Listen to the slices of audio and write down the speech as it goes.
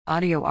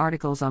Audio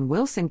articles on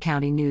Wilson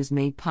County News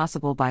made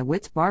possible by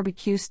Witt's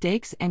Barbecue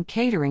Steaks and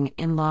Catering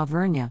in La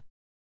Vernia.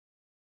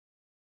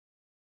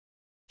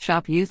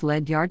 Shop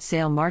Youth-led yard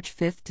sale March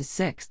 5th to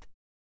 6th.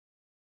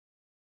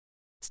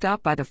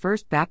 Stop by the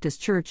First Baptist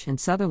Church in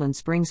Sutherland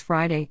Springs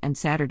Friday and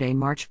Saturday,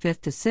 March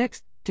 5th to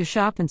 6th, to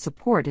shop and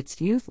support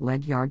its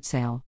youth-led yard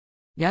sale.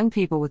 Young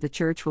people with the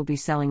church will be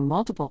selling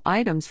multiple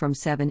items from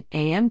 7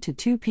 a.m. to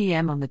 2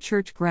 p.m. on the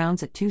church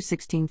grounds at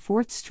 216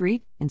 4th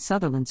Street in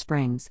Sutherland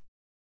Springs.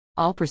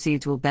 All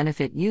proceeds will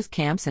benefit youth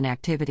camps and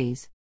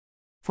activities.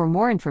 For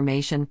more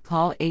information,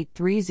 call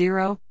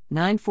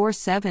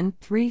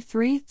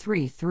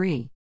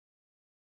 830-947-3333.